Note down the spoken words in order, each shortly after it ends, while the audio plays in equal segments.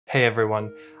Hey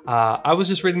everyone, I was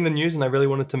just reading the news and I really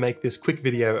wanted to make this quick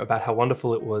video about how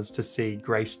wonderful it was to see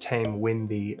Grace Tame win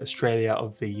the Australia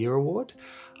of the Year award.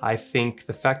 I think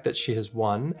the fact that she has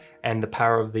won and the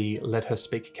power of the Let Her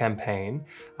Speak campaign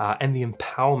and the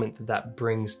empowerment that that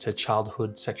brings to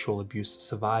childhood sexual abuse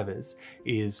survivors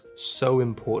is so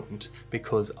important,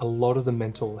 because a lot of the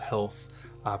mental health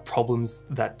problems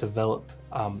that develop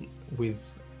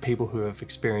with people who have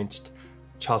experienced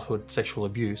childhood sexual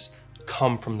abuse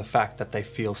come from the fact that they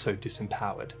feel so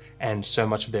disempowered, and so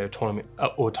much of their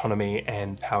autonomy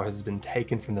and power has been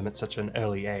taken from them at such an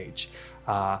early age.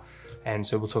 And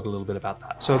so we'll talk a little bit about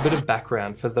that. So a bit of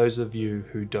background for those of you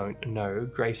who don't know: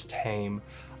 Grace Tame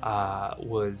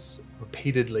was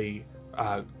repeatedly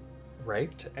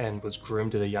raped and was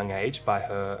groomed at a young age by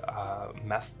her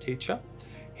math teacher.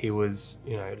 He was,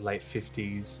 late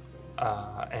 50s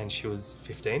and she was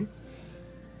 15.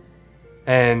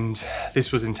 And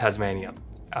this was in Tasmania.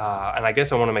 And I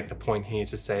guess I want to make the point here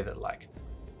to say that, like,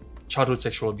 childhood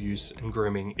sexual abuse and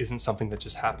grooming isn't something that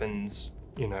just happens,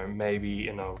 maybe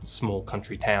in a small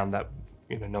country town that,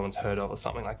 no one's heard of or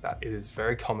something like that. It is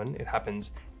very common. It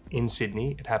happens in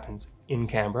Sydney, it happens in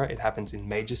Canberra, it happens in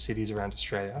major cities around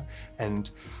Australia. And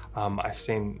I've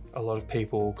seen a lot of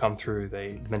people come through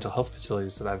the mental health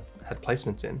facilities that I've had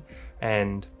placements in,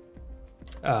 and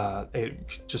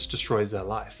it just destroys their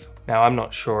life. Now, I'm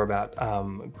not sure about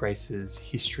Grace's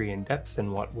history in depth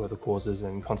and what were the causes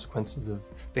and consequences of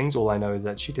things. All I know is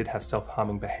that she did have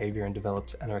self-harming behavior and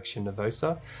developed anorexia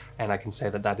nervosa, and I can say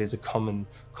that that is a common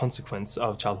consequence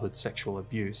of childhood sexual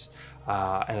abuse.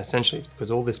 And essentially it's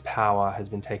because all this power has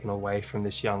been taken away from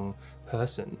this young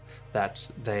person that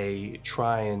they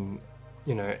try and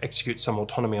execute some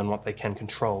autonomy on what they can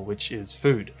control, which is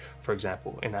food, for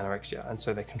example, in anorexia. And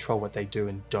so they control what they do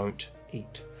and don't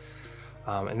eat.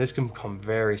 And this can become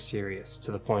very serious,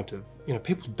 to the point of,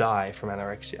 people die from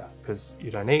anorexia because you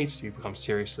don't eat, you become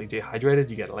seriously dehydrated,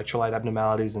 you get electrolyte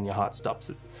abnormalities, and your heart stops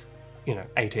at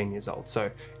 18 years old. So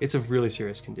it's a really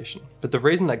serious condition. But the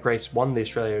reason that Grace won the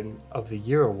Australian of the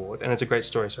Year award, and it's a great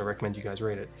story, so I recommend you guys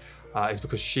read it, is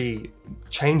because she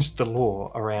changed the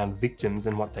law around victims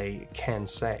and what they can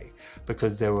say,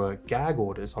 because there were gag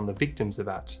orders on the victims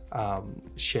about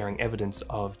sharing evidence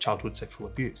of childhood sexual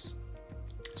abuse.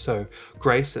 So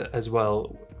Grace, as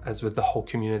well as with the whole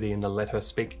community in the Let Her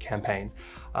Speak campaign,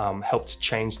 helped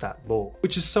change that law,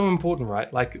 which is so important,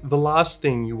 right? Like, the last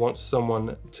thing you want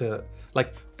someone to,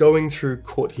 going through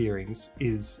court hearings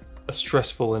is a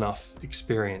stressful enough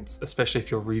experience, especially if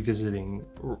you're revisiting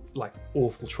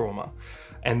awful trauma.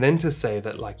 And then to say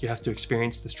that you have to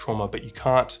experience this trauma, but you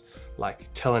can't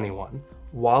tell anyone,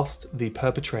 whilst the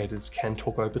perpetrators can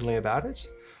talk openly about it,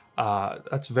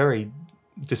 that's very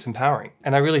disempowering.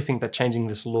 And I really think that changing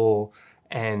this law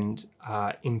and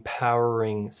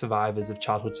empowering survivors of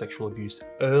childhood sexual abuse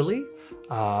early,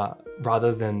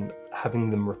 rather than having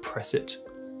them repress it,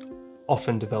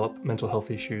 often develop mental health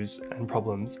issues and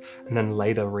problems, and then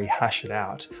later rehash it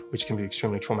out, which can be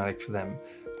extremely traumatic for them.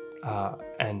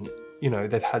 And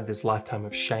they've had this lifetime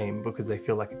of shame because they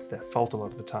feel like it's their fault a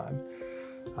lot of the time.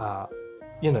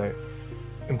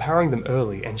 Empowering them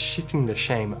early and shifting the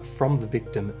shame from the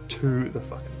victim to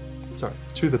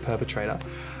the perpetrator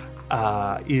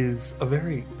is a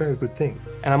very, very good thing.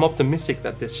 And I'm optimistic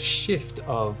that this shift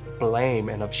of blame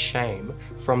and of shame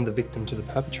from the victim to the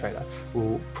perpetrator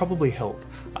will probably help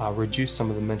reduce some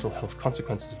of the mental health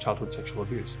consequences of childhood sexual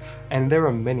abuse. And there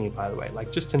are many, by the way,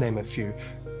 just to name a few.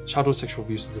 Childhood sexual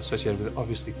abuse is associated with,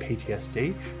 obviously,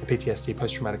 PTSD. The PTSD,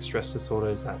 post-traumatic stress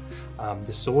disorder, is that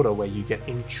disorder where you get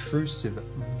intrusive,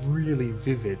 really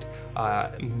vivid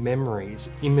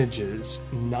memories, images,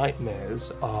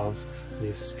 nightmares of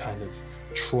this kind of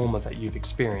trauma that you've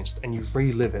experienced, and you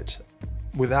relive it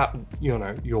without,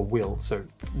 your will, so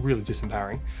really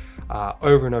disempowering,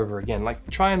 over and over again.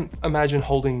 Try and imagine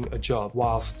holding a job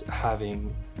whilst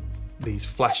having these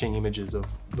flashing images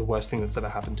of the worst thing that's ever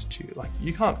happened to you.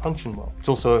 You can't function well. It's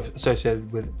also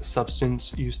associated with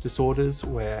substance use disorders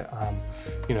where,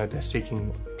 they're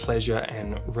seeking pleasure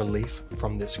and relief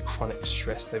from this chronic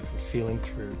stress they've been feeling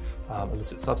through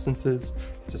illicit substances.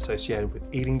 It's associated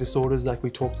with eating disorders, like we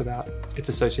talked about. It's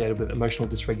associated with emotional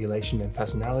dysregulation and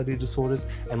personality disorders.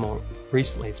 And more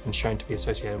recently, it's been shown to be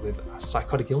associated with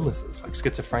psychotic illnesses like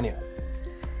schizophrenia.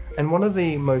 And one of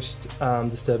the most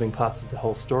disturbing parts of the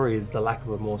whole story is the lack of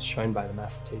remorse shown by the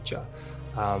maths teacher,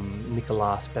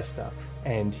 Nicolas Bester.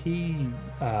 And he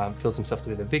feels himself to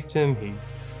be the victim.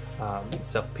 He's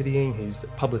self-pitying. He's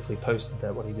publicly posted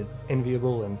that what he did was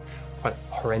enviable and quite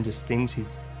horrendous things.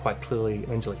 He's quite clearly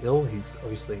mentally ill. He's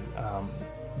obviously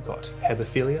got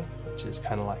hebephilia, which is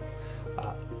kind of like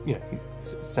you know,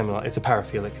 he's similar. It's a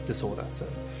paraphilic disorder, so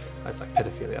it's like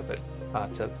pedophilia,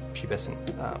 but to pubescent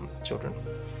children,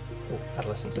 or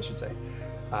adolescents, I should say.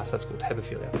 So that's called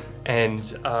hebephilia. And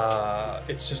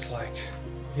it's just like,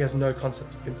 he has no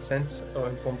concept of consent or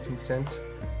informed consent,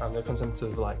 no concept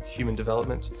of like human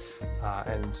development,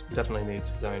 and definitely needs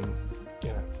his own,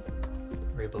 you know,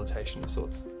 rehabilitation of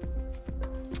sorts,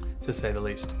 to say the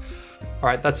least. All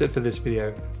right, that's it for this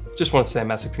video. Just wanted to say a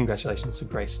massive congratulations to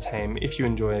Grace Tame. If you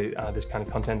enjoy this kind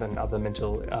of content and other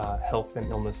mental health and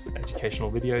illness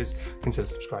educational videos, consider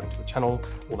subscribing to the channel,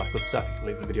 all that good stuff. You can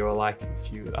leave the video a like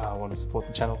if you want to support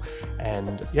the channel.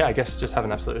 And yeah, I guess just have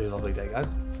an absolutely lovely day,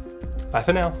 guys. Bye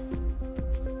for now.